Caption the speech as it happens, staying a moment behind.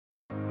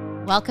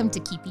Welcome to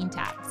Keeping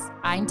Tabs.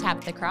 I'm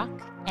Tabitha Crock,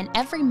 and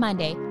every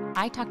Monday,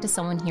 I talk to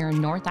someone here in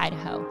North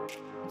Idaho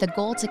with the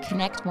goal to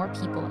connect more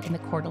people in the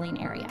Coeur d'Alene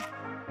area.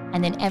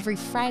 And then every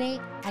Friday,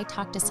 I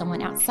talk to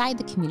someone outside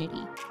the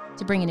community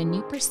to bring in a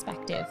new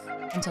perspective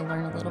and to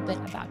learn a little bit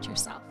about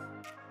yourself.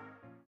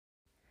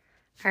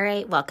 All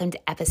right, welcome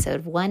to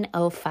episode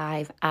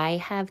 105. I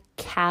have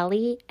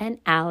Callie and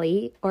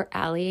Allie, or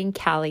Allie and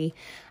Callie.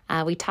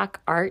 We talk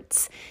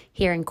arts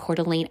here in Coeur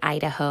d'Alene,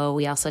 Idaho.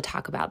 We also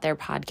talk about their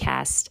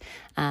podcast.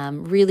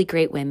 Really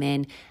great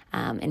women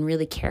and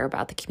really care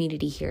about the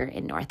community here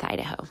in North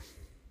Idaho.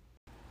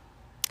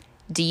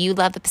 Do you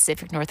love the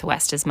Pacific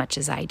Northwest as much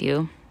as I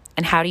do?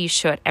 And how do you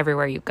show it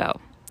everywhere you go?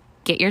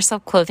 Get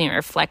yourself clothing that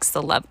reflects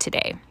the love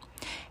today.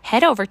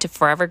 Head over to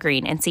Forever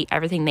Green and see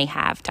everything they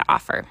have to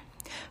offer.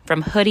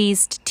 From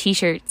hoodies to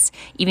t-shirts,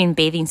 even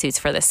bathing suits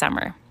for the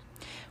summer.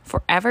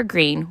 Forever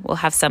Green will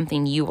have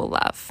something you will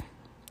love.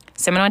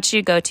 So I want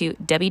you to go to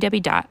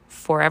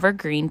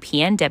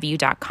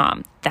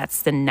www.forevergreenpnw.com.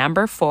 That's the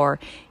number 4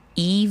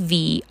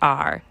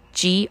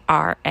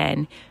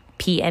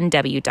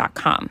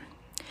 EVRGRNPNW.com.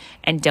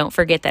 And don't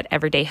forget that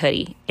everyday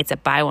hoodie. It's a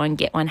buy one,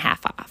 get one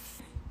half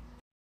off.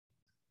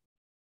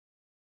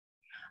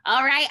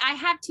 All right. I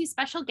have two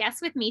special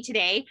guests with me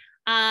today.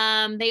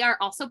 They are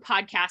also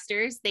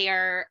podcasters. They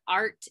are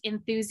art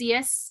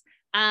enthusiasts.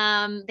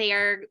 They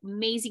are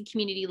amazing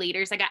community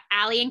leaders. I got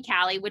Allie and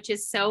Callie, which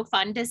is so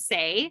fun to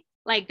say.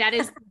 Like, that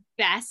is the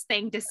best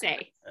thing to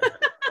say.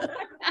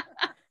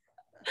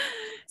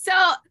 So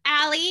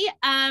Allie,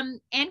 and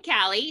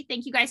Callie,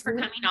 thank you guys for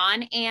coming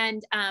on.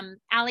 And,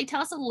 Allie,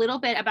 tell us a little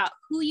bit about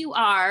who you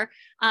are.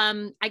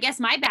 I guess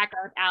my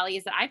background with Allie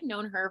is that I've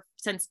known her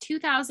since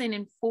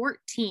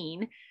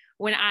 2014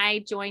 when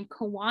I joined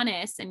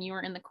Kiwanis, and you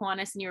were in the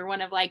Kiwanis and you were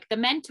one of like the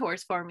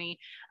mentors for me.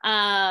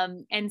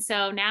 And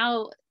so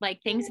now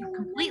like things have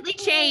completely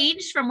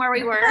changed from where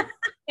we were.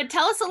 But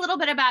tell us a little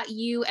bit about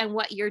you and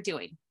what you're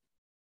doing.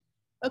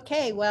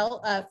 Okay,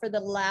 well, for the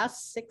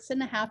last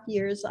 6.5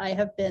 years, I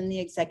have been the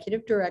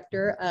executive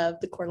director of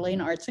the Coeur d'Alene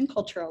Arts and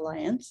Culture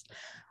Alliance.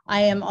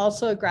 I am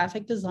also a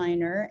graphic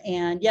designer,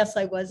 and yes,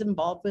 I was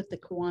involved with the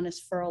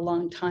Kiwanis for a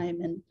long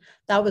time, and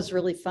that was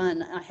really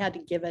fun. I had to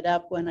give it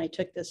up when I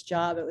took this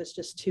job. It was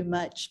just too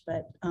much,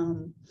 but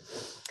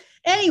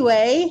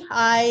anyway,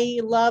 I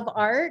love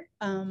art.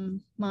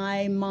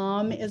 My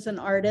mom is an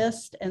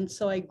artist, and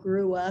so I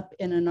grew up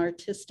in an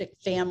artistic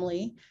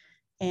family,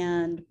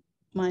 and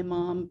my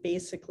mom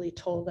basically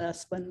told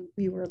us when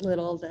we were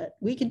little that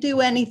we could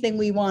do anything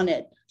we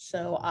wanted.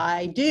 So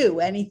I do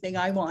anything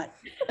I want.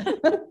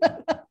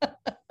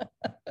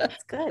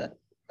 That's good.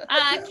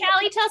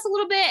 Callie, tell us a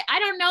little bit. I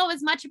don't know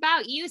as much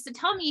about you, so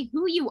tell me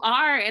who you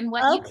are and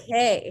what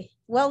Okay.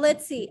 Well,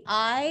 let's see.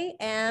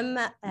 I'm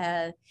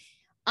on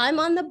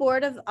the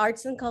board of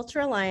Arts and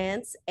Culture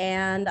Alliance,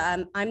 and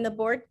I'm the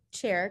board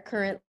chair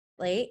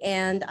currently.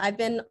 And I've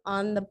been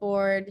on the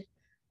board,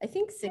 I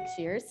think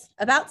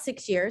about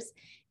 6 years.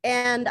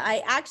 And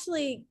I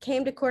actually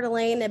came to Coeur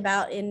d'Alene in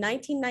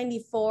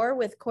 1994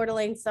 with Coeur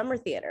d'Alene Summer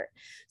Theater.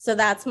 So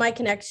that's my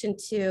connection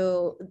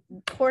to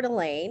Coeur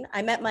d'Alene.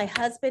 I met my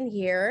husband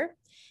here,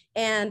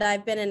 and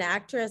I've been an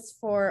actress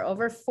for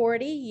over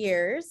 40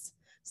 years.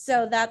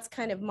 So that's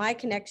kind of my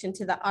connection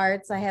to the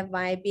arts. I have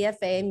my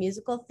BFA in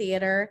musical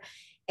theater,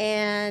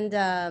 and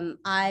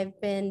I've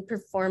been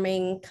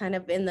performing kind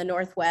of in the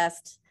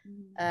Northwest,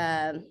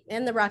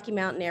 in the Rocky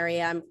Mountain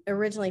area. I'm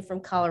originally from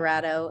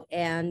Colorado,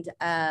 and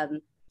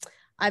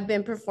I've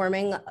been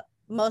performing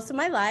most of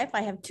my life.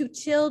 I have 2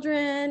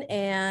 children,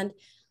 and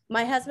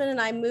my husband and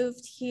I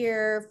moved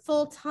here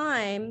full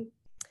time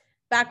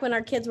back when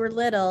our kids were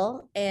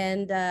little.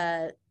 And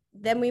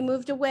then we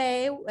moved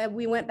away.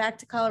 We went back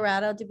to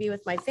Colorado to be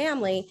with my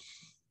family,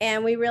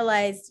 and we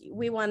realized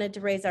we wanted to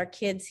raise our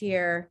kids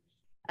here.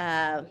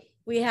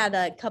 We had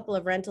a couple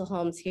of rental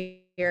homes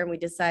here, and we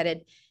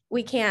decided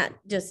we can't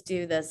just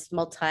do this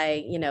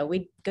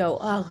we'd go,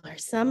 our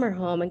summer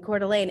home in Coeur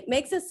d'Alene. It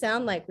makes us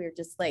sound like we're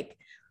just like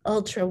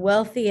ultra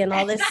wealthy and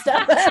all this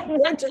stuff.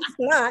 We're just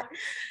not,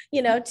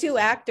 2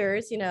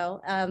 actors,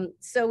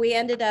 so we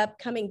ended up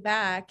coming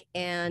back,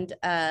 and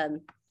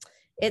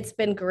it's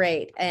been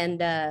great.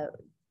 And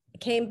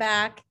came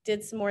back,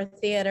 did some more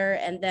theater,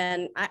 and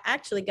then I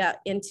actually got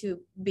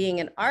into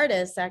being an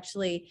artist,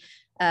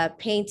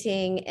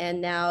 painting, and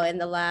now in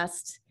the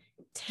last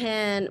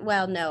in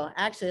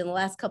the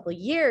last couple of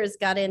years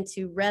got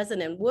into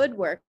resin and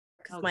woodwork.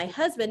 My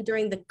husband,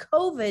 during the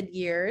COVID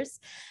years,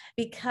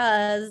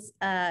 because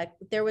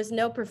there was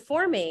no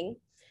performing,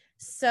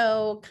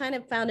 so kind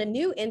of found a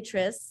new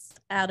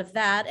interest out of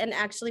that. And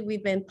actually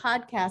we've been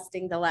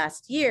podcasting the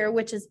last year,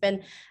 which has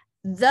been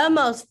the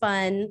most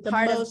fun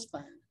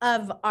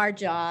of our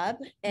job,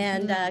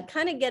 and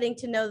kind of getting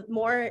to know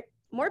more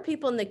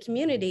people in the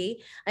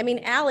community. I mean,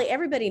 Allie,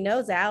 everybody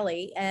knows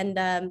Allie, and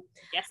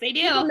yes, they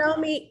do. People know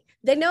me.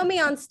 They know me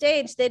on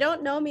stage. They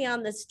don't know me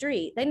on the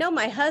street. They know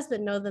my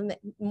husband know them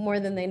more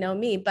than they know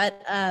me.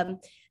 But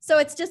so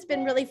it's just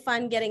been really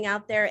fun getting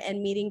out there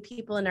and meeting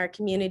people in our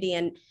community,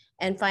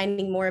 and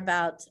finding more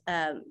about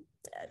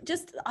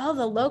just all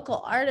the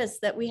local artists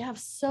that we have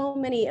so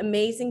many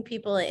amazing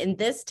people in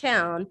this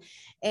town,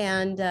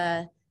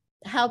 and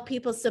how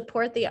people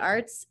support the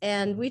arts.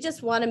 And we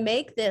just want to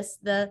make this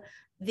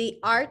the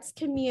arts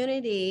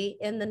community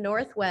in the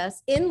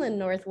Northwest, inland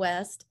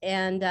Northwest.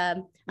 And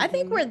I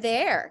think we're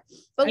there,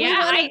 but we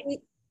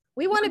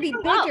want to be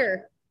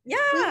bigger. Yeah.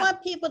 We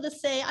want people to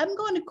say, I'm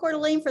going to Coeur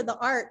d'Alene for the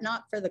art,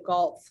 not for the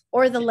golf.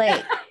 Or the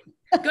lake.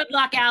 Good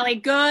luck, Allie.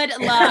 Good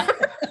luck.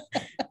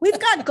 We've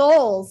got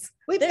goals.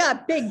 We've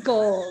got big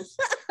goals.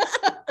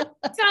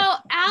 So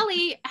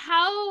Allie,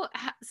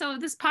 so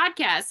this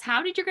podcast,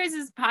 how did your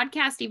guys'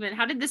 podcast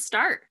how did this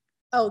start?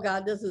 Oh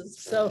God, this is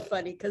so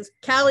funny because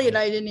Callie and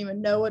I didn't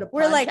even know what a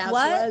podcast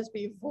was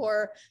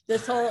before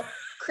this whole.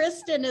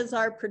 Kristen is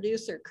our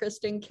producer,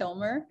 Kristen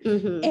Kilmer,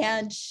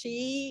 and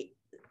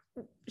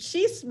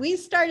we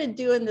started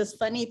doing this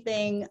funny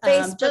thing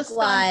Facebook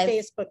Live. on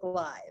Facebook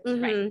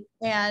Live, Right.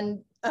 and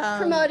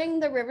promoting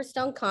the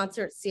Riverstone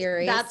concert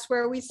series. That's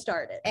where we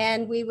started.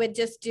 And we would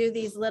just do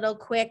these little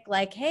quick,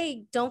 like,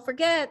 hey, don't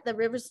forget the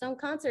Riverstone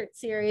concert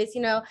series.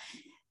 You know,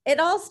 it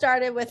all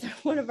started with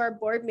one of our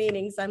board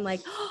meetings. I'm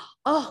like,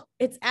 oh,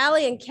 it's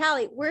Allie and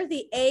Callie. We're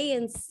the A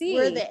and C.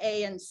 We're the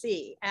A and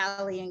C,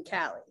 Allie and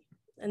Callie.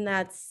 And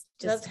that's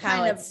just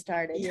how it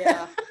started.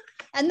 Yeah.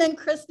 And then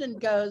Kristen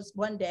goes,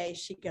 one day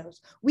she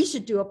goes, we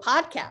should do a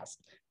podcast.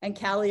 And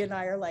Callie and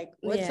I are like,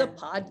 what's a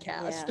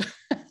podcast?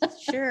 Yeah.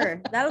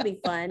 Sure. That'll be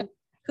fun.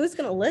 Who's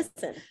going to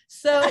listen?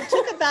 So it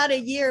took about a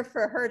year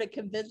for her to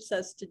convince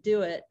us to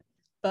do it,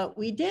 but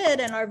we did.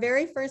 And our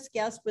very first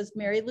guest was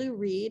Mary Lou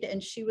Reed,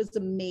 and she was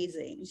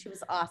amazing. She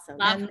was awesome.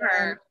 Love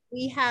her.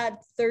 We had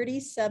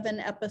 37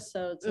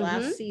 episodes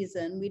last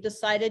season. We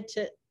decided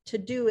to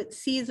do it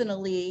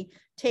seasonally,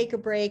 take a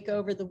break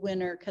over the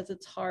winter because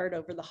it's hard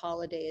over the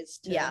holidays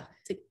to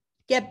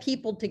get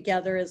people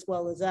together as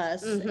well as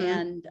us.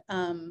 And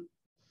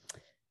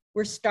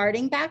we're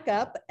starting back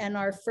up, and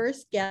our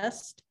first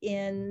guest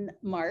in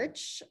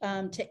March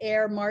to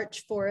air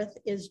March 4th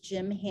is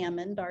Jim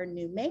Hammond, our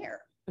new mayor.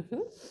 So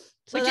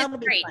which is that'll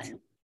be great, fun.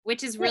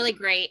 Which is really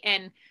great.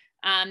 And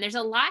there's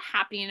a lot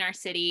happening in our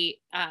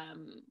city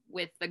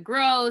with the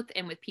growth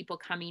and with people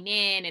coming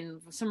in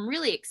and some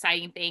really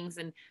exciting things.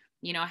 And,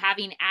 you know,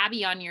 having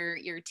Abby on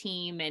your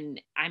team, and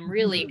I'm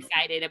really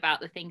excited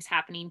about the things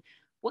happening.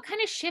 What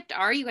kind of shift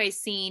are you guys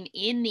seeing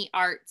in the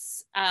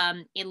arts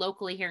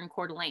locally here in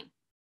Coeur d'Alene?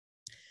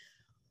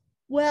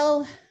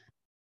 Well,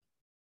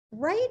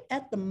 right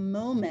at the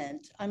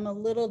moment, I'm a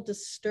little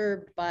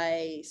disturbed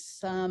by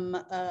some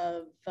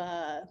of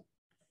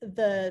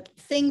the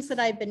things that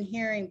I've been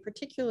hearing,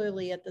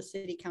 particularly at the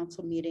city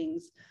council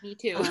meetings. Me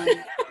too.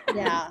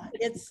 Yeah,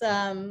 it's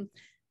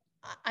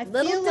I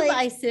little feel like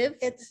divisive.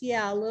 it's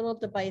a little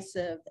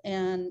divisive,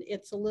 and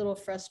it's a little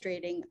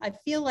frustrating. I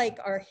feel like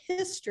our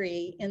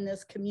history in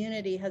this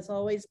community has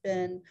always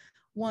been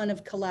one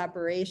of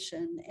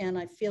collaboration, and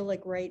I feel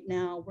like right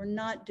now we're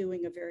not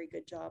doing a very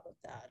good job of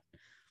that.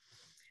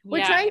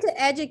 We're trying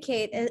to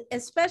educate,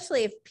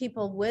 especially if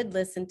people would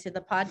listen to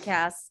the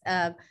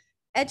podcast,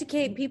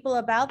 educate people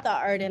about the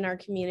art in our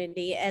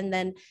community, and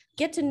then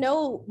get to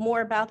know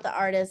more about the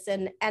artists,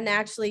 and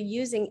actually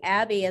using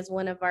Abby as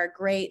one of our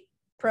great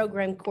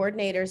program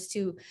coordinators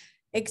to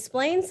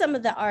explain some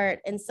of the art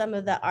and some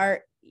of the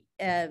art,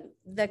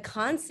 the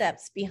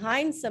concepts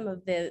behind some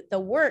of the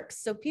works,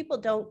 so people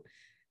don't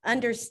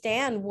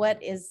understand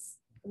what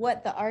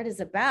the art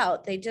is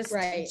about. They just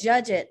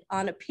judge it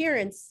on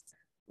appearance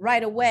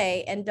right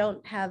away and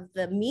don't have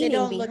the meaning. They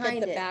don't behind look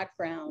at the it.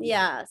 background.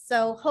 Yeah.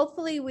 So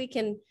hopefully we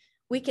can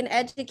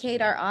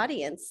educate our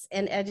audience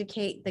and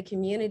educate the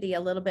community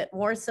a little bit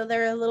more, so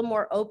they're a little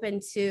more open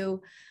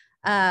to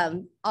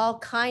all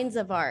kinds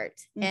of art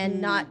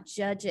and not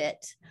judge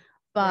it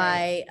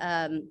by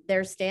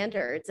their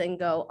standards and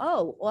go,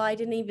 oh, well, I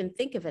didn't even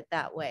think of it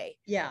that way.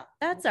 Yeah.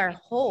 That's our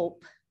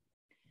hope.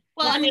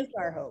 Well, That I mean, is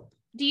our hope.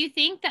 do you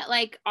think that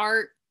like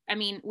art, I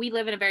mean, we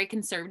live in a very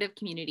conservative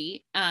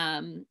community,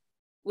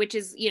 which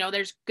is, you know,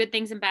 there's good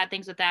things and bad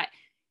things with that.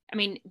 I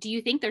mean, do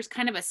you think there's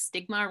kind of a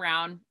stigma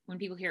around when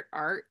people hear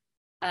art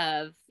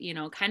of, you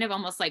know, kind of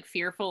almost like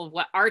fearful of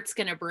what art's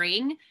going to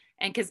bring?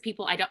 And because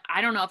people,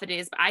 I don't know if it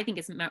is, but I think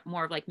it's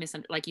more of like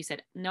like you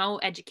said, no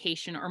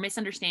education or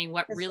misunderstanding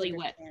what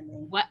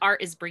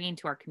art is bringing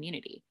to our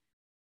community.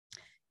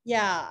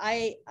 Yeah,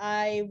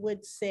 I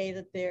would say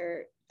that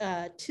there,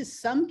 to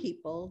some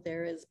people,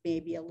 there is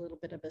maybe a little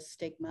bit of a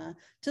stigma.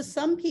 To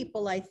some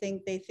people, I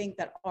think they think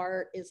that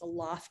art is a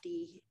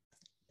lofty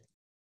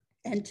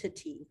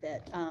entity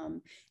that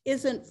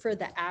isn't for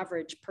the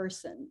average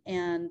person.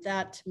 And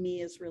that to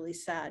me is really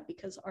sad,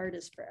 because art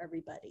is for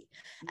everybody.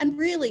 And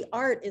really,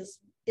 art is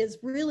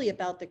really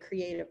about the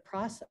creative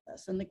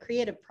process. And the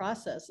creative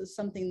process is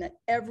something that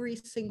every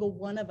single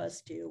one of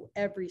us do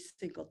every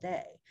single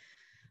day.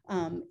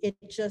 It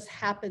just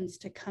happens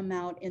to come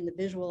out in the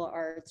visual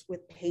arts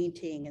with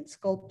painting and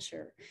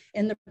sculpture,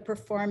 in the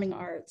performing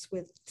arts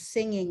with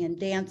singing and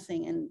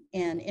dancing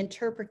and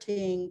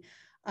interpreting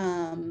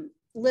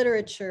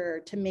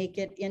literature to make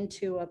it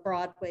into a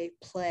Broadway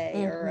play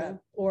Mhm.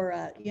 or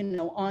a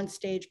on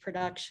stage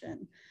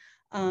production.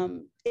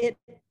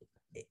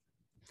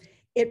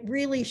 It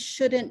really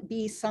shouldn't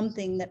be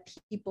something that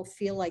people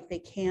feel like they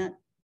can't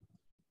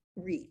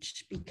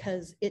reach,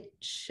 because it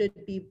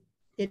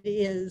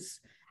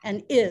is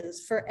and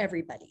is for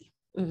everybody.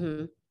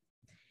 Mhm.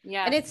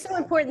 Yeah. And it's so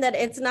important that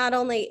it's not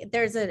only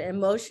there's an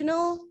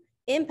emotional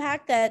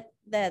impact that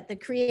the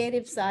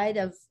creative side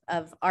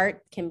of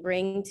art can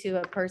bring to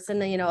a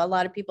person. You know, a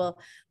lot of people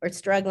are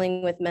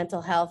struggling with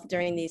mental health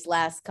during these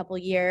last couple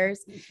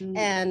years. Mhm.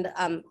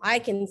 And I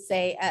can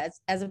say,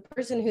 as a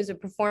person who's a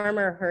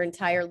performer her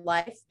entire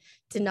life,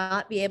 to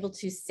not be able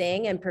to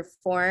sing and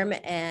perform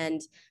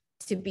and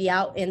to be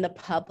out in the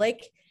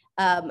public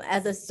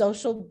as a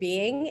social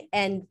being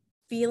and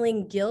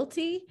feeling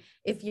guilty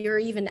if you're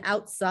even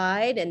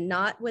outside and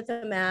not with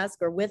a mask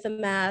or with a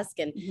mask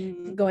and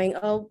Mhm. going,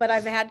 oh, but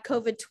I've had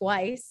COVID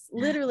twice.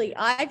 Literally,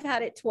 I've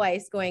had it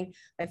twice going,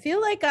 I feel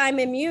like I'm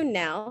immune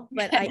now,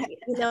 but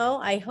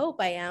I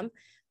hope I am.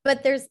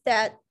 But there's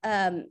that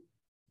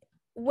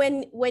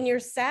when you're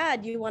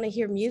sad, you want to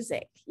hear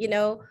music,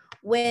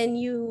 when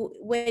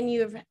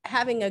you're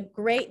having a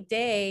great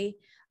day,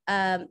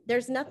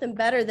 there's nothing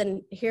better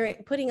than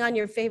putting on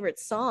your favorite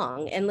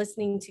song and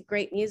listening to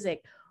great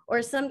music.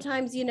 Or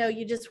sometimes,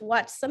 you just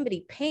watch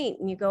somebody paint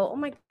and you go, oh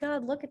my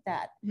God, look at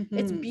that.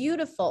 It's Mhm.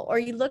 beautiful. Or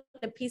you look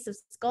at a piece of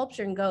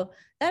sculpture and go,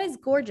 that is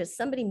gorgeous.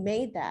 Somebody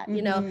made that,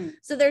 Mhm.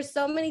 So there's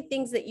so many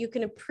things that you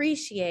can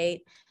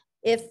appreciate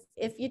if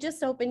you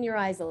just open your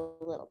eyes a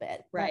little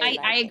bit. Right.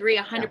 I agree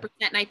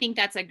 100%. And I think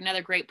that's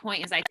another great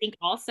point, is I think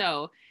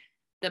also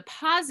the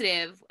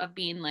positive of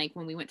being like,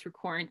 when we went through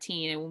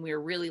quarantine and when we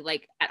were really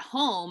like at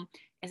home,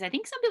 is I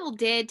think some people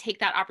did take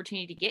that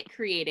opportunity to get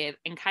creative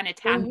and kind of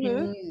tap Mhm.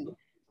 into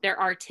their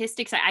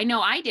artistic side. I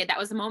know I did. That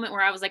was the moment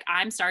where I was like,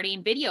 I'm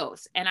starting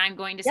videos and I'm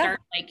going to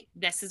start like,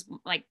 this is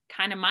like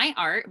kind of my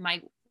art,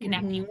 my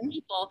connecting with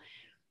people.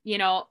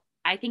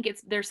 I think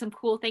there's some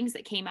cool things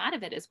that came out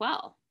of it as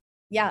well.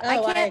 Yeah,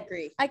 I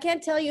agree. I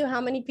can't tell you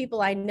how many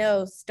people I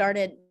know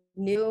started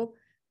new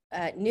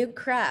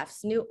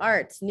crafts, new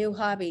arts, new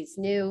hobbies,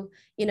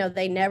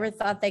 they never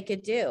thought they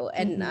could do.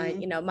 And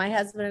my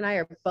husband and I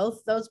are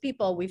both those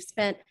people.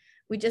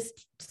 We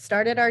just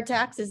started our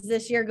taxes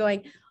this year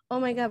going, oh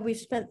my God, we've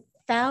spent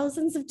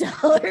thousands of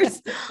dollars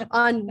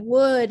on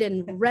wood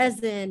and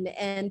resin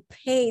and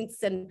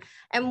paints, and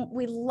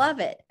we love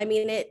it. I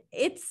mean,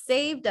 it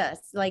saved us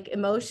like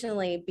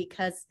emotionally,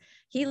 because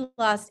he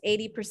lost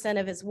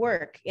 80% of his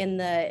work in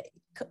the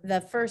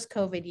first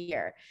COVID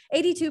year,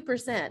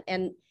 82%.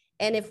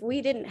 And if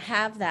we didn't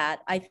have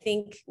that, I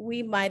think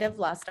we might have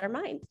lost our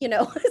mind,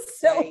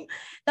 So Right.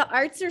 The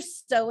arts are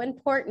so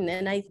important.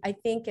 And I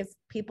think if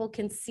people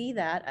can see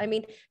that, I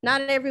mean,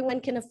 not everyone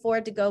can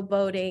afford to go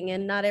boating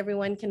and not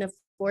everyone can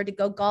afford to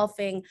go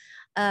golfing.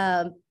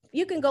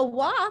 You can go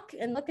walk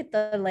and look at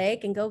the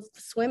lake and go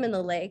swim in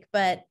the lake,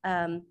 but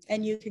and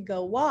you could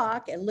go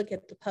walk and look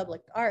at the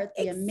public art,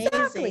 the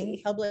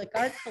amazing public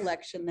art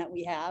collection that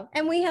we have.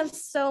 And we have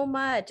so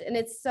much, and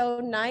it's so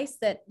nice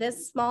that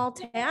this small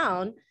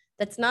town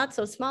that's not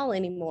so small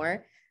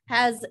anymore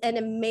has an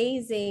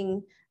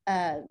amazing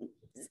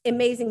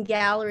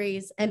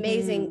galleries,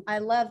 amazing. I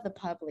love the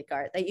public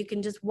art that you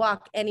can just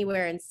walk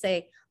anywhere and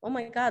say, oh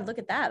my God, look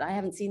at that. I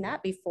haven't seen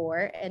that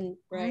before. And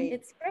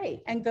it's great.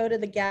 And go to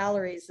the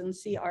galleries and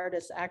see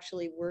artists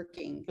actually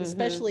working,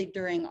 especially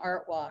during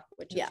Art Walk,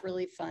 which is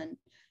really fun.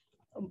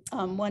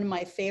 One of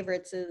my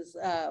favorites is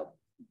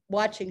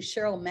watching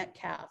Cheryl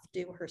Metcalf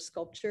do her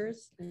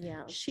sculptures.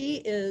 Yeah.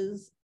 She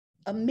is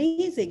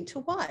amazing to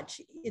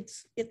watch.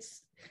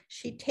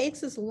 She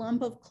takes this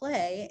lump of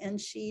clay and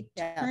she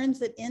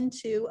turns it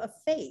into a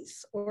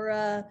face or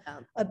a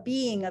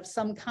being of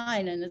some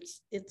kind, and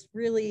it's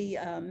really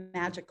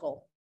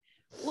magical.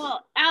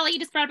 Well, Allie, you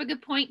just brought up a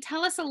good point.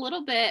 Tell us a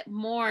little bit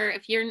more.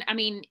 If you're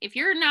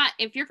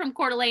from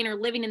Coeur d'Alene or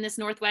living in this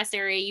Northwest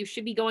area, you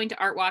should be going to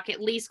Art Walk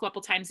at least a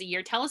couple times a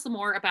year. Tell us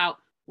more about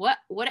what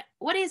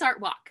is Art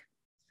Walk?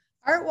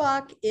 Art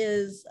Walk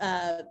is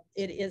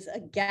it is a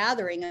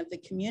gathering of the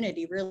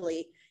community.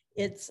 Really,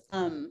 it's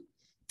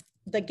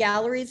the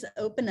galleries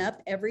open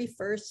up every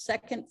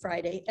second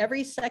Friday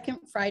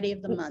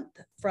of the month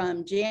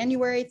from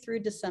January through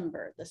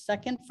December. The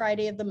second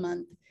Friday of the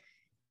month,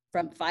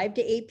 from 5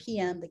 to 8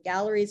 p.m. The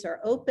galleries are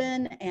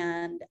open,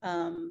 and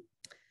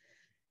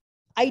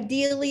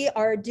ideally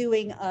are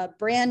doing a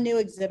brand new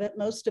exhibit.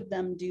 Most of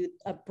them do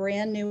a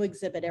brand new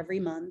exhibit every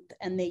month,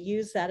 and they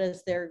use that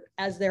as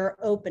their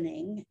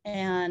opening.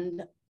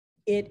 And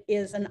it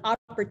is an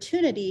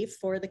opportunity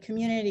for the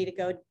community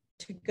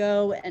to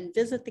go and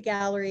visit the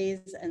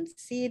galleries and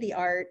see the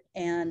art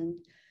and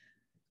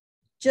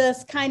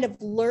just kind of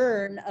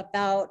learn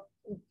about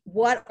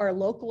what our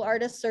local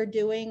artists are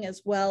doing,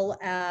 as well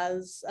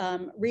as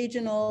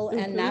regional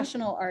and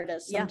national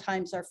artists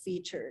sometimes are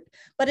featured.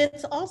 But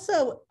it's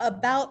also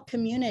about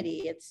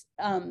community. It's,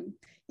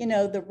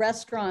 the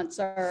restaurants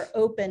are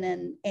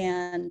open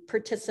and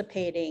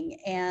participating,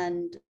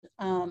 and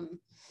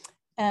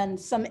and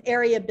some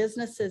area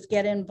businesses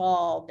get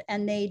involved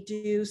and they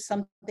do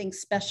something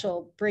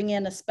special, bring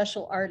in a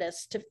special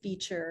artist to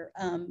feature.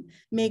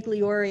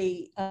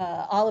 Migliori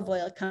Olive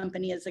Oil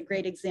Company is a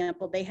great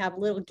example. They have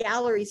little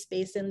gallery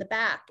space in the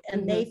back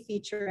and they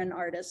feature an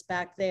artist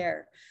back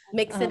there.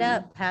 Mix It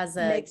Up has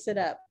a Mix It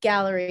Up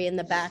gallery in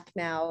the back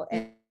now,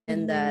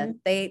 and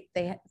they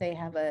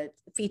have a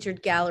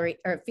featured gallery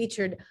or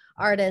featured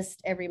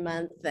artist every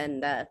month,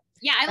 and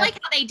yeah, I like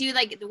how they do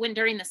like when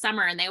during the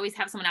summer and they always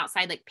have someone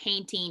outside like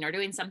painting or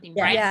doing something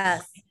bright.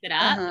 Yes. Mix it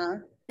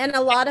up. And a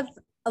lot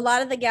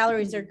of the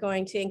galleries are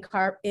going to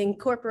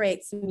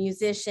incorporate some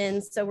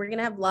musicians. So we're going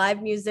to have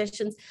live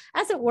musicians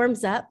as it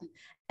warms up,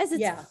 as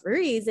it's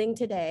freezing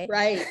today.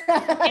 Right.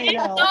 It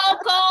is so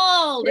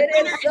cold.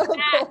 It is so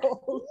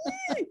cold.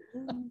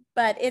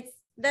 But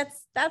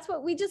that's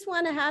what we just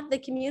want to have, the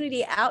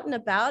community out and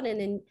about,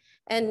 and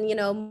you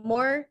know,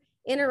 more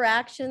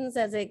interactions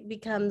as it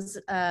becomes,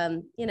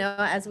 you know,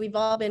 as we've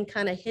all been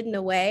kind of hidden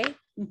away,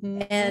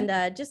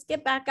 and just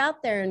get back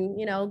out there and,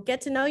 you know,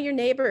 get to know your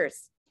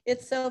neighbors.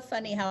 It's so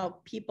funny how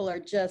people are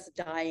just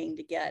dying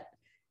to get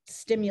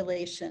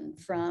stimulation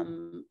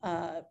from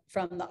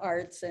the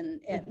arts and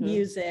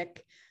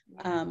music.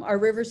 Our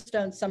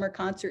Riverstone Summer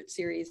Concert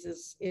Series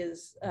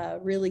is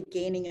really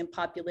gaining in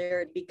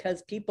popularity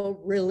because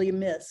people really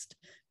missed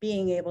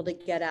being able to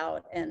get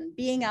out and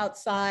being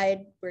outside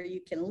where you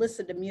can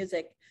listen to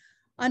music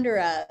under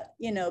a,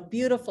 you know,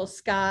 beautiful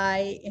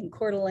sky in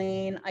Coeur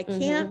d'Alene. I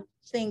can't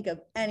think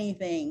of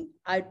anything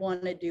I'd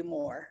want to do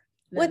more.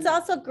 What's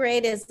also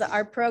great is that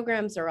our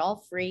programs are all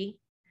free.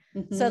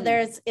 So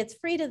it's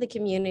free to the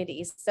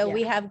communities. So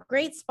we have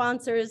great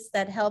sponsors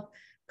that help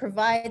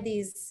provide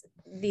these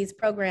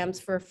programs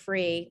for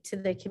free to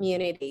the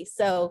community.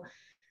 So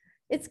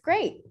it's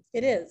great.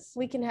 It is.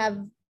 We can have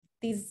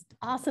these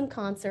awesome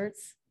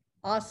concerts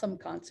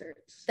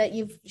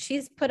that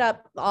she's put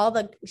up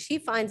she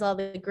finds all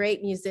the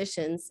great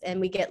musicians,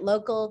 and we get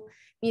local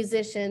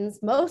musicians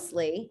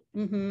mostly,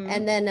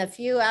 and then a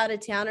few out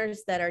of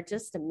towners that are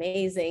just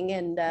amazing,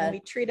 and we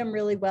treat them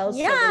really well, so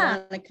they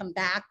want to come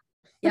back.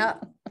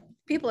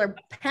 People are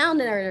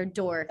pounding at our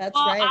door. That's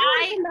right.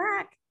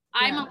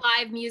 I'm a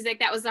live music.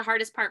 That was the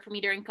hardest part for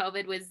me during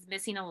COVID, was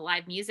missing a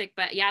live music.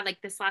 But yeah,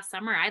 like this last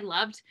summer, I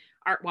loved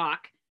Art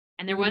Walk.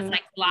 And there was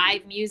like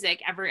live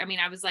music I mean,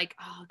 I was like,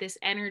 oh, this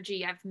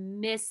energy, I've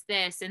missed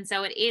this. And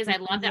so it is, I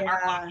love that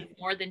Art Walk is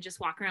more than just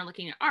walking around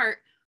looking at art.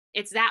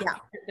 It's that,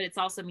 part, but it's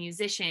also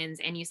musicians.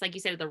 And like you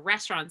said, the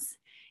restaurants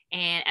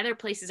and other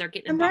places are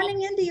getting involved. And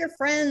running into your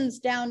friends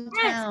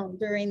downtown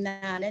during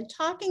that and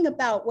talking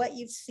about what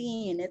you've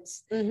seen.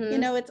 It's, you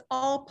know, it's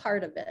all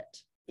part of it.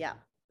 Yeah.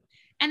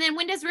 And then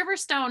when does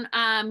Riverstone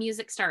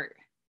music start?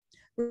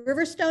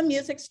 Riverstone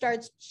music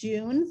starts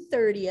June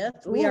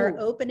 30th. We are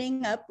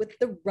opening up with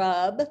the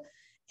Rub,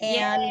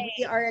 and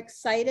we are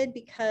excited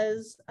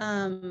because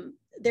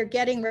they're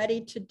getting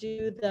ready to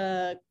do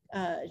the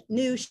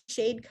new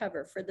shade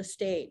cover for the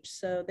stage.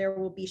 So there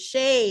will be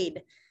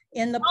shade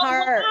in the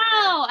park.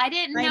 Wow, I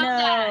didn't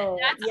know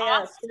that. That's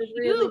awesome.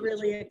 We're really,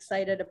 really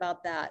excited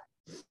about that.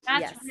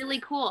 That's really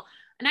cool.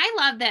 And I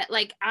love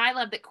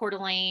that Coeur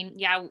d'Alene,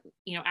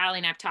 you know, Allie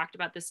and I've talked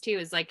about this too,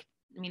 is like,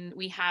 I mean,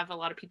 we have a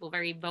lot of people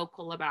very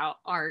vocal about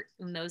art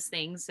and those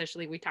things,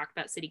 especially we talked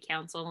about city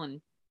council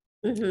and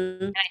I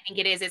think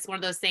it's one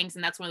of those things.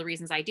 And that's one of the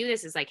reasons I do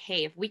this is like,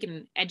 hey, if we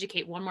can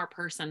educate one more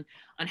person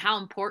on how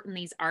important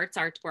these arts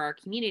are for our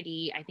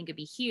community, I think it'd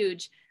be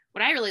huge.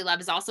 What I really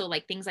love is also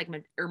like things like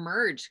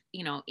Emerge,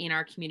 you know, in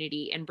our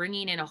community and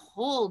bringing in a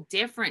whole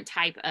different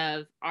type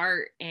of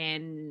art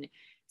and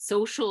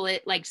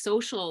socializing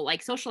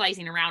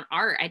around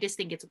art. I just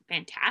think it's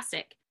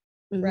fantastic.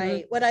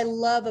 Right. What I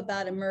love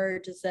about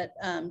Emerge is that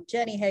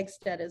Jenny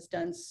Hegstead has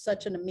done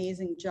such an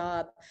amazing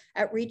job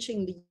at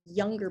reaching the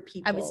younger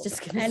people. I was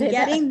just going to say and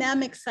getting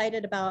them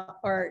excited about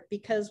art,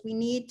 because we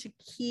need to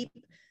keep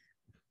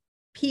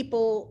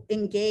people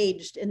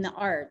engaged in the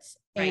arts.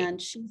 Right.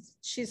 And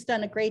she's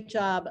done a great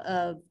job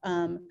of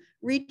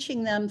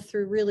reaching them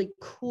through really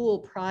cool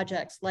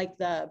projects like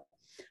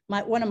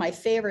one of my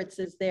favorites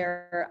is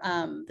their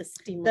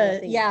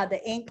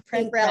the ink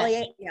print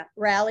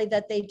rally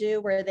that they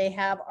do, where they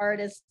have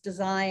artists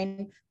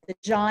design the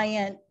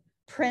giant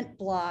print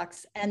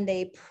blocks and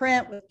they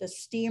print with the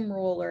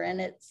steamroller, and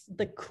it's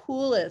the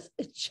coolest.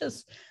 It's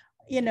just,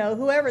 you know,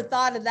 whoever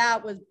thought of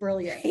that was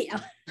brilliant.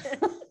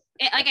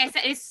 Like I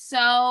said, it's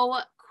so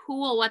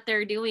cool what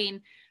they're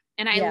doing,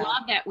 and I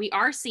love that we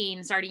are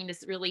starting to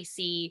really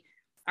see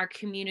our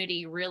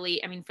community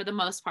really, I mean, for the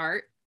most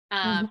part,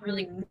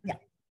 really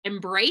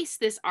embrace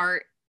this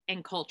art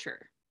and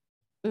culture.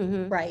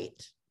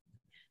 Right.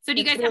 So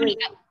do you guys have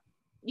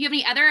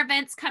any other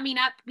events coming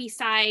up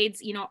besides,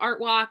 you know,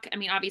 Art Walk? I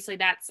mean, obviously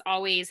that's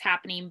always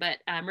happening, but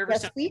Riverstone.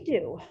 Yes, we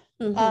do.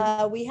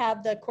 We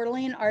have the Coeur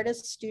d'Alene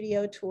Artist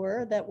Studio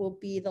Tour that will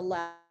be the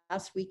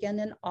last weekend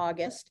in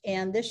August.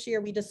 And this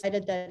year we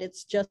decided that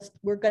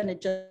we're going to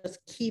just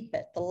keep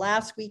it the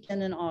last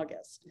weekend in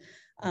August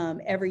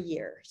every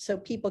year. So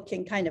people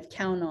can kind of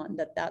count on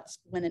that that's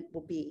when it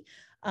will be.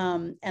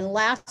 And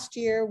last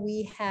year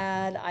we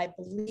had, I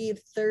believe,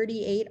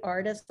 38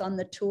 artists on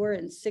the tour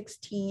in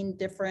 16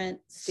 different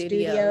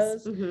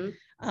studios.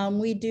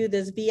 We do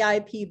this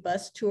VIP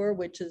bus tour,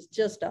 which is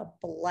just a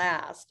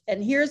blast.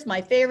 And here's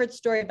my favorite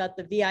story about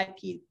the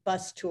VIP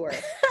bus tour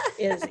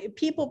is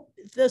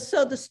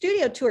so the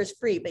studio tour is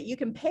free, but you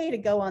can pay to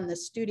go on the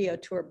studio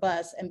tour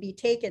bus and be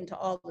taken to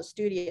all the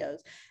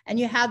studios. And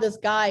you have this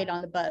guide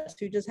on the bus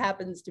who just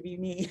happens to be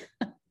me.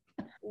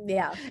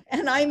 Yeah.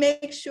 And I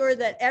make sure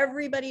that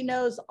everybody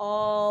knows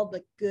all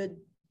the good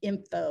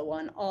info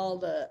on all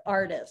the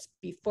artists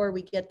before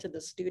we get to the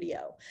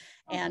studio.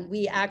 And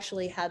we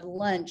actually had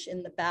lunch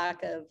in the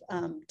back of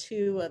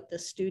 2 of the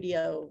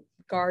studio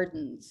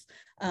gardens.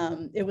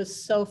 It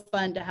was so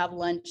fun to have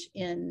lunch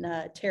in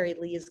Terry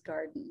Lee's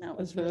garden. That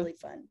was really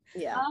fun.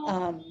 Yeah.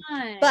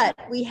 But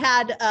we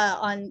had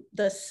on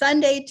the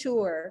Sunday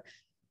tour,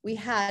 we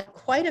had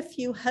quite a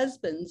few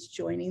husbands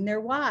joining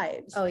their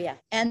wives. Oh, yeah.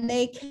 And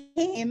they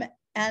came,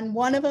 and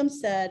one of them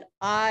said,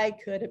 I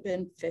could have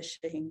been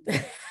fishing.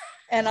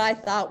 And I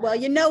thought, well,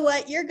 you know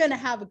what? You're going to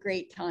have a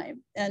great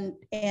time.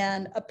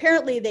 And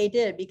apparently they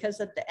did,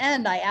 because at the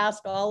end, I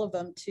asked all of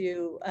them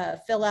to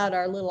fill out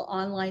our little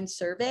online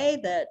survey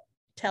that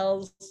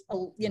tells,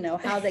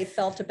 how they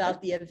felt about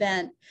the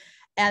event.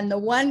 And the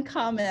one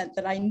comment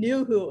that I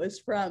knew who it was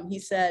from, he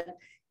said,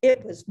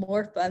 it was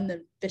more fun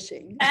than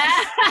fishing.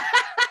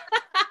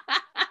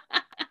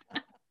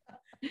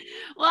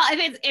 Well,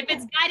 if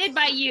it's guided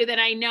by you, then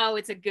I know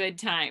it's a good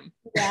time.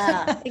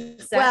 Yeah,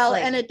 Exactly. Well,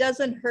 and it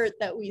doesn't hurt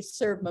that we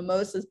serve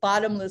mimosas,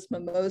 bottomless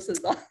mimosas.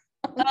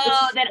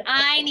 Oh, then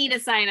I need to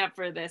sign up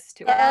for this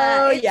tour.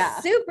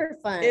 It's super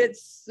fun.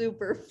 It's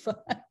super fun.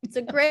 It's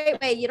a great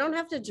way. You don't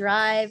have to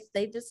drive.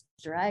 They just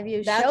drive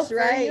you, That's chauffeur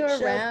right. you around,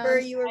 Chauffeur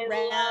you I love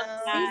around.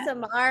 that. see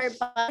some art,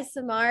 buy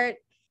some art,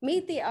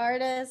 meet the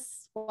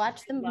artists,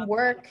 watch them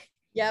work.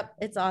 Yep.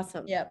 It's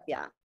awesome. Yep.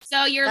 Yeah.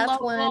 So you're That's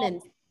local. one.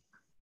 And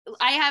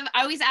I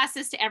always ask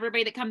this to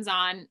everybody that comes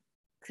on,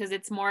 because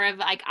it's more of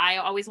like, I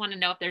always want to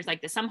know if there's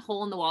like some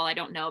hole in the wall I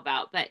don't know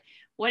about. But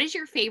what is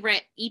your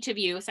favorite, each of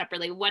you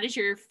separately, what is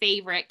your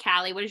favorite,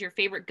 Callie, what is your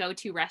favorite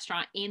go-to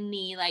restaurant in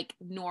the like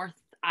North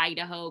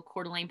Idaho,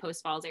 Coeur d'Alene,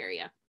 Post Falls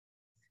area?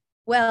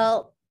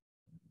 well,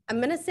 I'm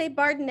going to say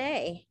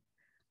Bardenay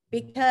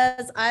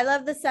because I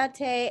love the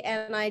satay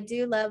and I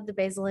do love the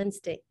Basil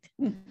Instinct,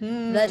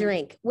 the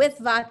drink with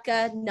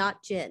vodka,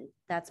 not gin.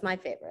 That's my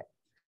favorite.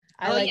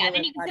 Oh yeah, and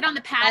then you can sit on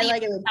the patio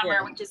in the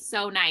summer, which is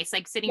so nice,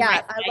 like sitting Yeah,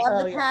 right I beside-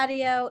 love the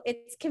patio.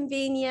 It's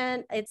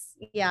convenient. It's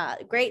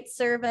great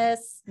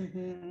service.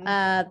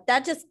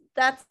 That's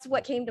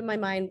what came to my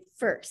mind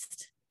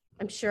first.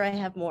 I'm sure I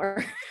have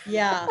more.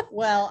 Yeah.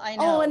 Well, I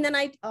know. Oh, and then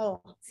I just I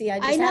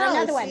had know,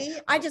 another see?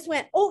 one. I just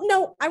went, oh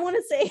no, I want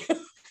to say,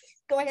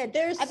 go ahead.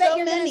 There's I bet so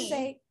you're many.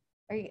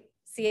 gonna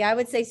say, I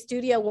would say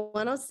Studio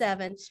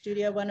 107.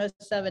 Studio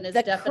 107 is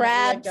The definitely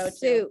crab a go-to.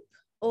 soup.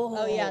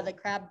 Oh yeah, the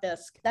crab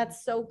bisque.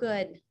 That's so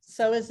good.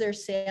 So is their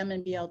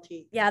salmon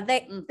BLT. Yeah,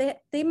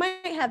 they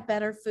might have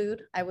better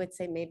food. I would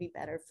say maybe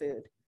better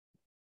food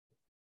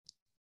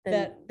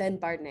than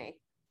Bardenay.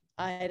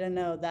 I don't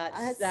know. That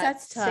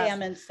That's tough.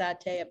 salmon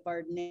satay at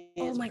Bardenay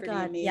is pretty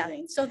amazing. Yeah.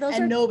 So those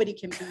And are nobody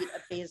can beat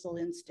a Basil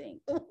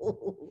Instinct.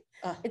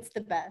 it's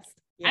the best.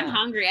 I'm Yeah.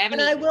 hungry. I haven't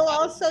But I eaten will yet.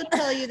 also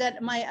tell you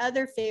that my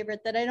other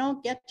favorite that I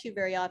don't get to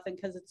very often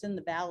because it's in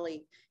the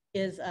valley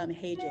is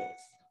Hey J's.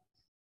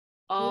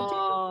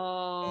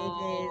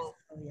 Oh,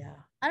 Oh yeah.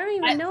 I don't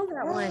even know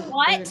that one.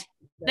 what?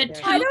 The I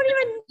tuna, I don't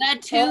even the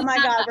tuna, Oh my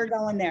God, we're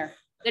going there.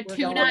 the we're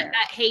tuna going there.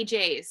 at Hey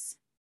J's.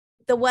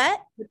 the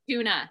what? The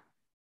tuna.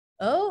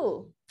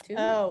 Oh,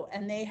 Oh,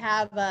 and they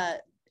have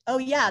the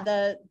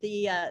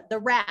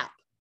wrap.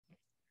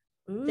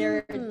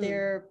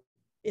 They're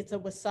it's a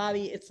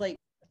wasabi. It's like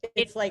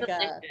It's like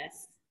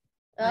delicious.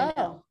 I oh.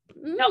 know.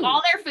 No,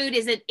 all their food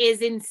is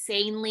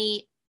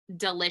insanely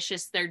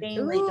delicious. Their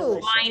Extremely Ooh.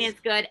 delicious. wine is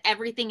good.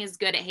 Everything is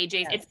good at Hey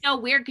J's. Yes. It's so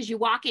weird because you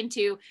walk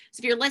into, so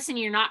if you're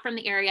listening, you're not from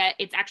the area.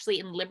 It's actually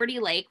in Liberty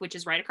Lake, which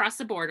is right across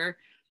the border.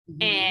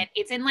 Mhm. And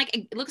it's in like,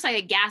 it looks like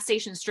a gas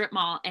station strip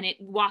mall, and it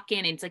walk in,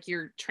 and it's like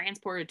you're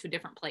transported to a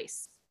different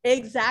place.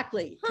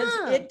 Exactly, because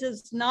Huh. it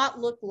does not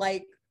look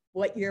like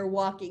what you're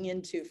walking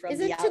into from Is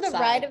the it to outside. the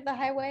right of the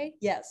highway?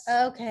 Yes.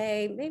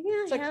 Okay, maybe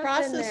I It's have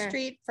across been the there.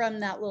 street from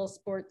that little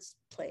sports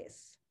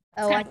place.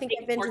 Oh, kind I of think big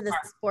I've been to sports the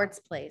bar. sports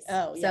place.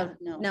 Oh, yeah, So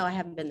no. no, I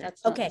haven't been there.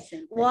 That's not the Okay,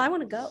 same well, thing. I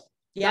want to go.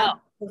 Yeah.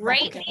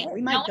 Great. Okay, No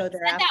we might go one's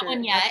there said that after,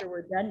 one yet. after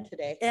we're done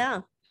today.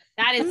 Yeah.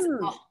 That is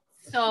Mm.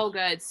 so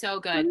good. So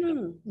good.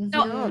 Mm.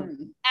 So-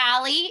 Mhm.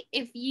 Allie,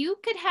 if you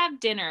could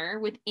have dinner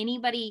with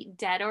anybody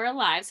dead or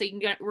alive, so you can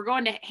go, we're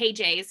going to Hey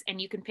J's,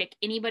 and you can pick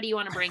anybody you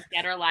want to bring,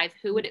 dead or alive,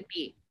 who would it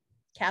be?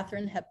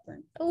 Katharine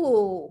Hepburn.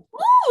 Ooh.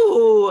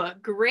 Ooh,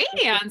 great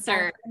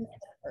answer. Katharine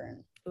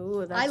Hepburn.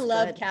 Ooh, that's I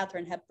love good.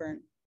 Katharine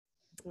Hepburn.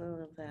 I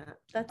love that.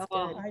 That's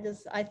Oh. good.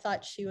 I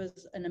thought she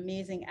was an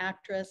amazing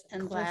actress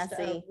and just a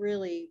Classy.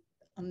 really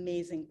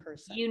amazing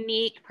person.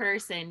 Unique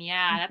person.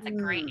 Yeah, that's a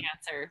great Mhm.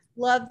 answer.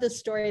 Love the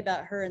story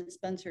about her and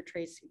Spencer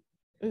Tracy.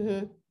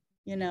 Mm-hmm.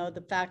 you know,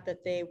 the fact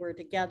that they were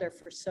together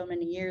for so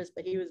many years,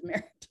 but he was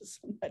married to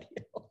somebody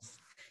else.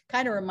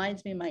 Kind of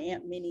reminds me of my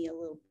Aunt Minnie a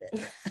little bit.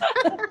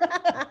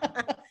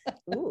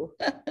 Ooh.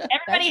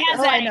 Everybody has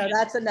Oh, that. I know.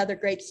 That's another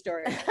great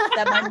story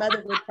that my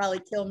mother would probably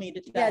kill me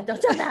to tell. Yeah,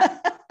 don't tell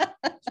that.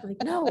 She's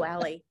like, no,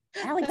 Allie,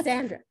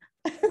 Alexandra.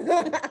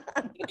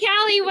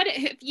 Callie, what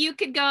if you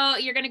could go,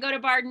 you're going to go to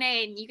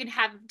Bardenay and you can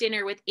have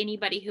dinner with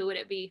anybody, who would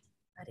it be?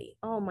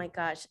 Oh my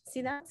gosh.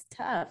 See, that's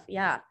tough.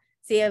 Yeah.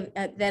 See,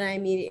 then I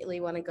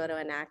immediately want to go to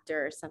an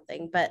actor or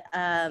something. But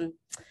I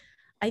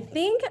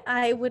think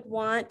I would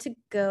want to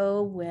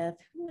go with,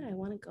 who would I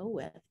want to go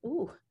with?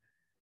 Ooh,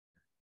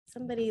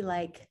 somebody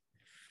like,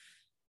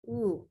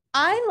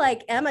 I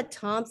like Emma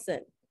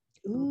Thompson.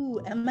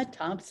 Ooh, Emma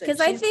Thompson. Because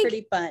I think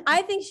pretty fun.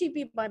 I think she'd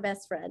be my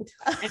best friend.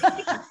 I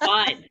think it's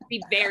fun. It'd be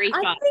very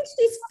fun. I think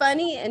she's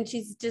funny and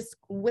she's just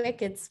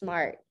wicked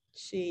smart.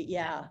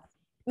 Yeah.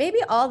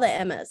 Maybe all the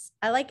Emmas.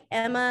 I like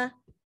Emma,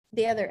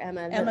 the other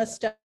Emma. Emma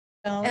Stone.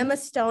 Emma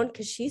Stone,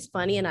 because she's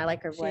funny and I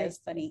like her She voice. is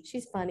funny.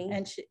 She's funny.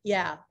 And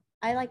yeah,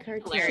 I like her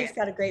too. Hilarious. she's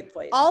got a great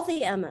voice. All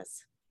the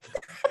Emmas.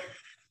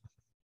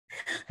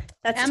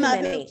 That's Emma, too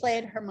who many.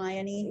 played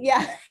Hermione.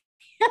 Yeah.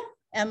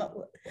 Emma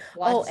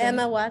Watson. Oh,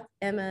 Emma, what?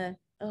 Emma.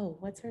 Oh,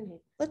 what's her name?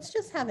 Let's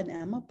just have an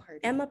Emma party.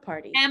 Emma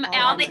party.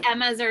 All the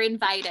Emmas are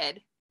invited.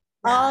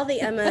 All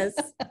the Emmas.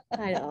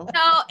 I know.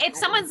 So if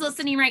someone's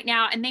listening right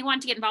now and they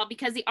want to get involved,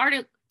 because the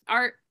Art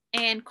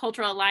and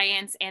Cultural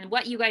Alliance and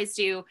what you guys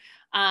do,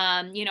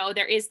 you know,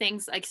 there is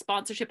things like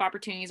sponsorship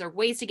opportunities or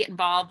ways to get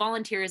involved,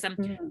 volunteerism.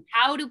 Mm-hmm.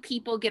 How do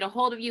people get a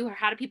hold of you, or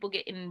how do people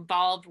get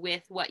involved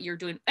with what you're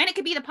doing? And it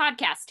could be the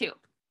podcast too.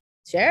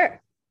 Sure.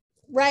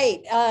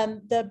 Right.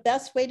 The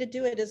best way to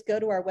do it is go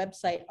to our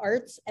website,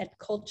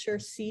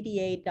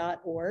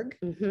 artsandculturecda.org.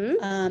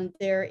 Mm-hmm.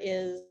 There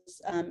is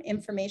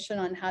information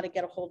on how to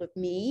get a hold of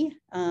me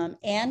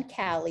and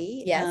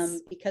Callie.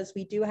 Yes. Because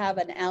we do have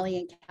an Allie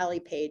and Callie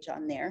page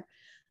on there.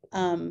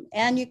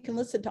 And you can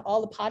listen to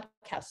all the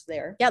podcasts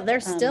there. Yeah, they're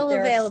still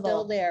available.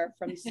 Still there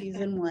from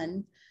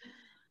season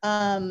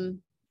 1.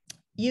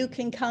 You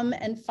can come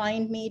and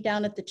find me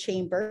down at the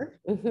chamber.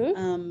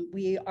 Mm-hmm.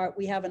 We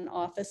have an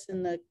office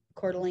in the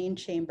Coeur d'Alene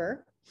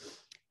Chamber.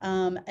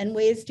 And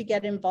ways to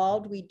get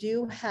involved. We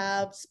do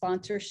have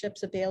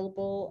sponsorships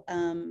available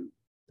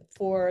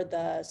for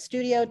the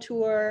studio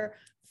tour,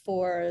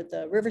 for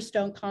the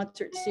Riverstone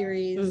concert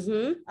series.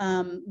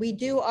 Mm-hmm. We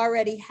do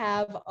already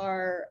have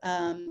our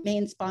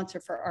main sponsor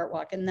for Art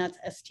Walk, and that's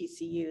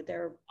STCU.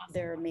 They're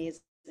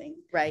amazing.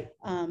 Right.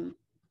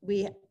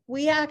 We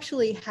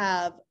actually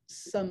have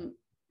some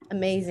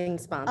Amazing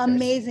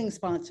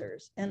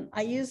sponsors. And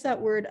I use that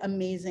word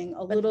amazing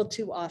a little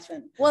too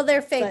often. Well,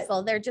 they're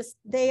faithful. They've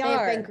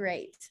been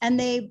great.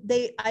 And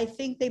I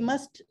think they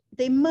must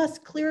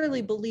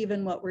clearly believe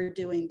in what we're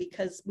doing,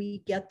 because we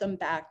get them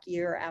back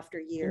year after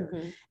year.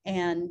 Mm-hmm.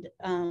 And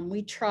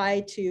we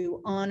try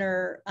to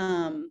honor,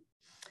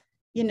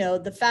 you know,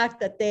 the fact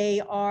that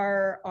they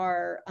are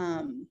our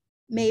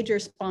major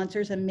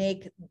sponsors and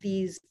make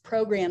these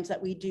programs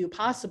that we do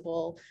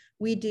possible.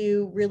 We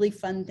do really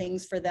fun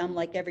things for them,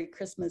 like every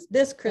Christmas.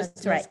 This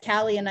Christmas, right.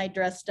 Callie and I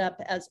dressed up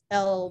as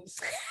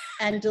elves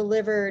and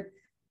delivered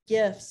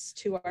gifts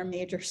to our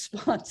major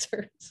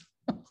sponsors.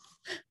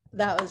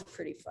 That was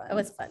pretty fun. It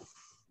was fun.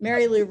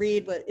 Mary Lou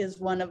Reed is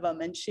one of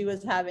them, and she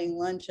was having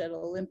lunch at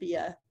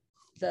Olympia,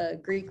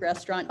 the Greek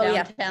restaurant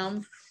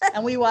downtown.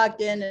 And we walked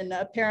in and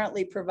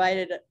apparently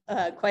provided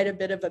quite a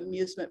bit of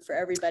amusement for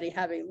everybody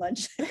having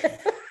lunch.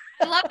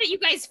 I love that you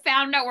guys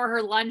found out where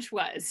her lunch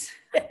was.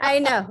 I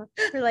know.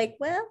 We're like,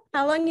 well,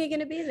 how long are you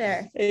going to be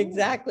there?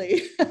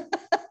 Exactly.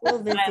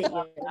 We'll visit I you.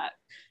 love that.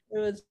 It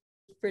was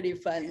pretty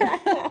fun.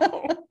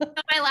 So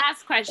my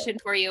last question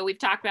for you, we've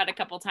talked about a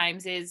couple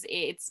times, is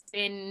it's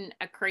been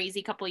a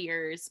crazy couple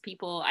years.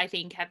 People, I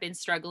think, have been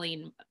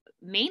struggling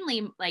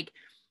mainly like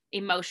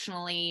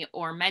emotionally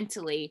or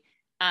mentally.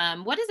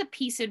 What is a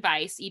piece of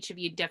advice, each of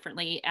you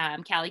differently,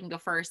 Callie can go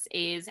first,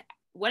 is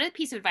what is a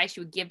piece of advice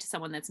you would give to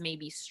someone that's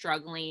maybe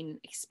struggling,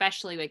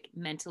 especially like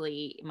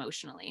mentally,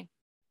 emotionally?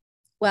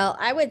 Well,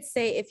 I would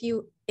say if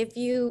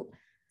you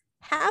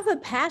have a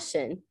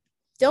passion,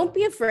 don't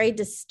be afraid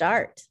to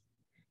start.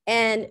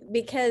 And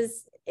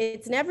because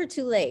it's never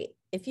too late.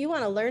 If you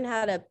want to learn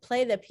how to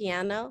play the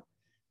piano,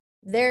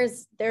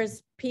 there's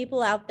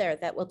people out there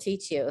that will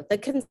teach you. The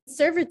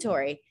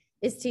conservatory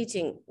is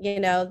teaching, you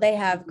know, they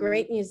have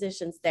great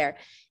musicians there.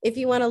 If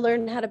you want to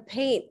learn how to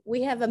paint,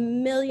 we have a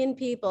million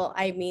people.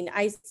 I mean,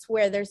 I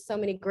swear there's so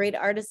many great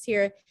artists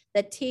here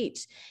that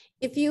teach.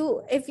 If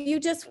you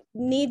just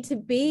need to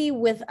be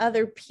with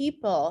other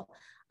people,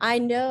 I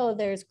know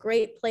there's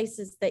great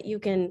places that you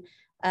can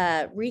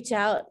reach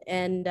out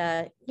and,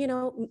 you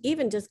know,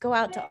 even just go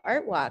out to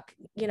Art Walk,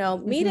 you know,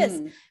 meet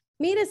us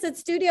at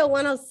Studio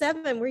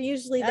 107. We're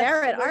usually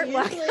there at Art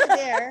Walk.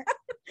 There.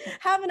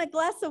 Having a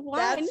glass of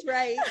wine. That's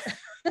right.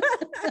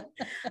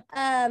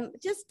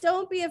 Just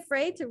don't be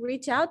afraid to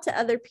reach out to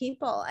other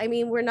people. I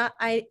mean,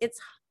 it's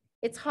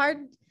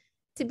hard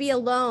to be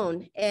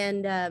alone.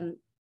 And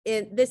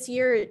this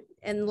year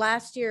and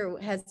last year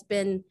has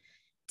been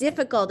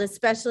difficult,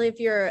 especially if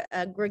you're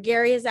a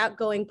gregarious,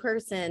 outgoing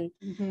person.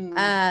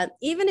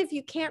 Even if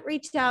you can't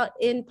reach out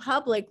in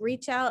public,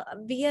 reach out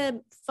via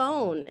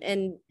phone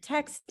and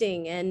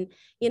texting, and,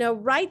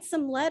 write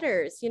some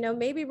letters,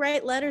 maybe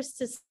write letters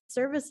to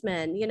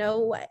servicemen,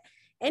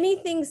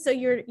 anything. So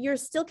you're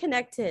still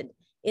connected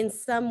in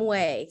some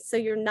way. So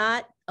you're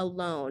not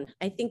alone.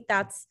 I think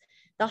that's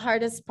the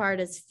hardest part,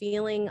 is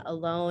feeling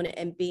alone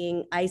and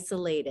being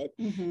isolated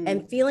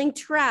and feeling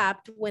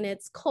trapped when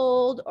it's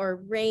cold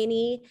or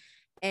rainy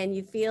and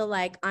you feel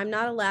like I'm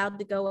not allowed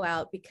to go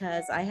out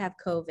because I have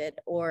COVID,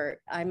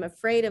 or I'm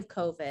afraid of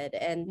COVID,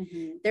 and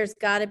there's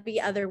got to be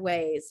other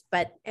ways,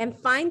 and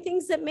find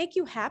things that make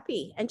you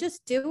happy and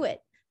just do it.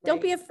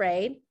 Don't be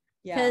afraid,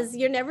 because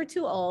you're never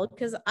too old.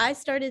 Because I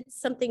started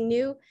something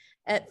new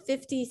at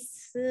 50.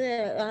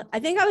 I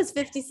think I was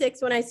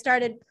 56 when I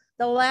started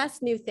the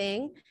last new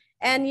thing.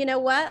 And you know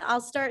what?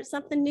 I'll start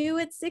something new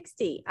at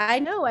 60. I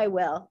know I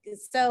will.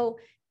 So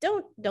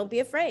don't be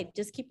afraid.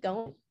 Just keep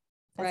going.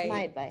 That's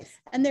my advice.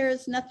 And there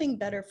is nothing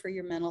better for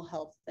your mental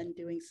health than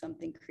doing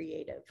something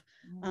creative.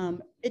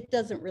 It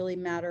doesn't really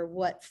matter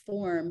what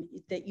form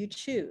that you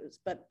choose,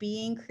 but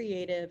being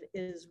creative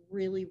is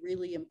really,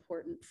 really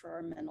important for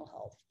our mental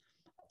health,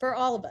 for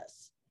all of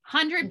us.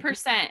 100%.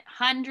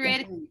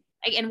 100.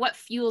 And what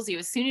fuels you?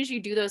 As soon as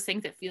you do those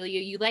things that fuel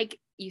you,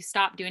 you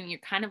stop doing it. You're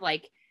kind of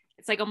like,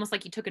 it's like almost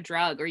like you took a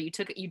drug, or you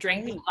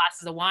drank 2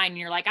 glasses of wine and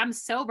you're like, I'm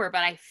sober,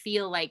 but I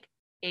feel like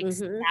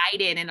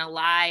excited and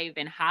alive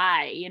and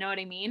high. You know what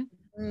I mean?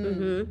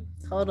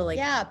 Totally.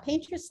 Yeah.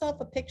 Paint yourself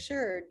a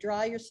picture or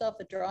draw yourself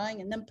a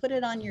drawing and then put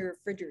it on your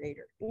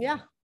refrigerator.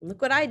 Yeah.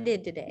 Look what I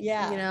did today.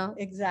 Yeah.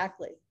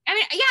 Exactly.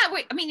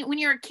 I mean, when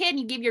you're a kid,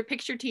 you give your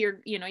picture to your,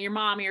 your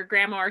mom or your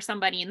grandma or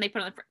somebody, and they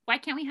put it on the why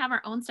can't we have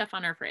our own stuff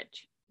on our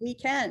fridge? We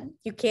can.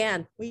 You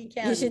can. We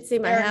can. You should see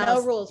my house. There are house.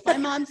 no rules. My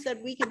mom said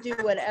we could do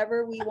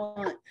whatever we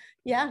want.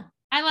 Yeah.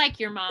 I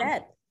like your mom.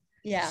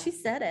 Yeah. She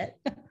said it.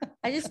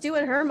 I just do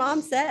what her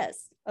mom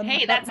says.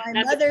 Hey,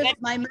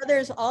 my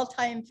mother's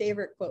all-time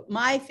favorite quote.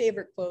 My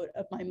favorite quote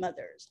of my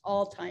mother's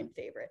all-time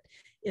favorite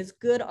is,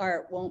 "Good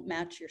art won't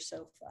match your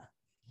sofa."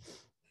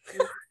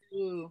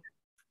 Ooh.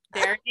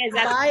 There it is.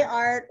 Buy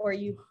art, or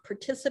you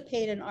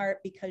participate in art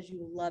because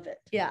you love it.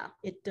 Yeah.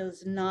 It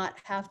does not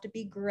have to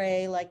be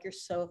gray like your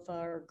sofa,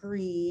 or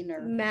green,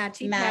 or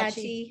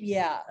matchy.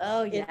 Yeah.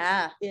 Oh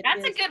yeah.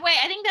 That's a good way.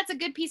 I think that's a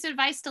good piece of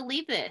advice to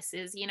leave this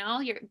is,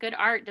 your good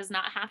art does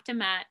not have to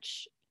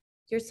match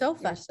your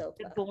sofa.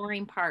 The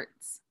boring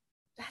parts.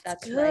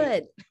 That's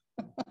good.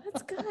 Right.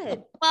 That's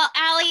good. Well,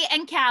 Allie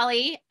and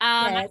Callie,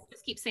 I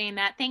just keep saying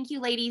that. Thank you,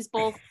 ladies,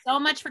 both so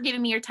much for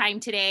giving me your time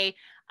today.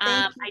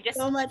 Thank you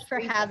so much for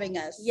having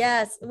us.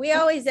 Yes, we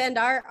always end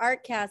our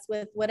art cast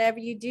with, whatever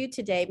you do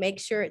today, make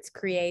sure it's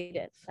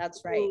creative.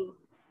 That's right. Ooh.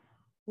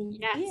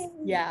 Yes.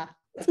 Yeah.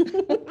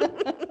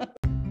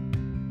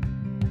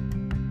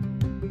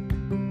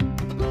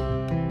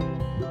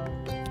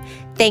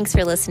 Thanks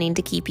for listening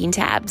to Keeping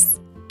Tabs.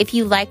 If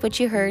you like what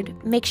you heard,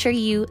 make sure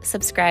you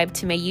subscribe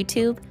to my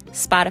YouTube,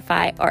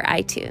 Spotify, or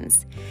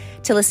iTunes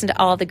to listen to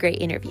all the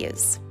great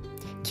interviews.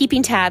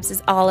 Keeping Tabs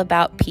is all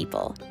about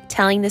people,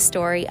 telling the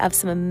story of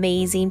some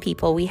amazing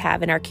people we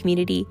have in our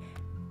community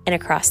and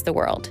across the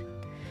world.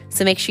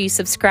 So make sure you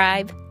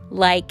subscribe,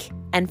 like,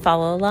 and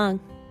follow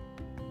along.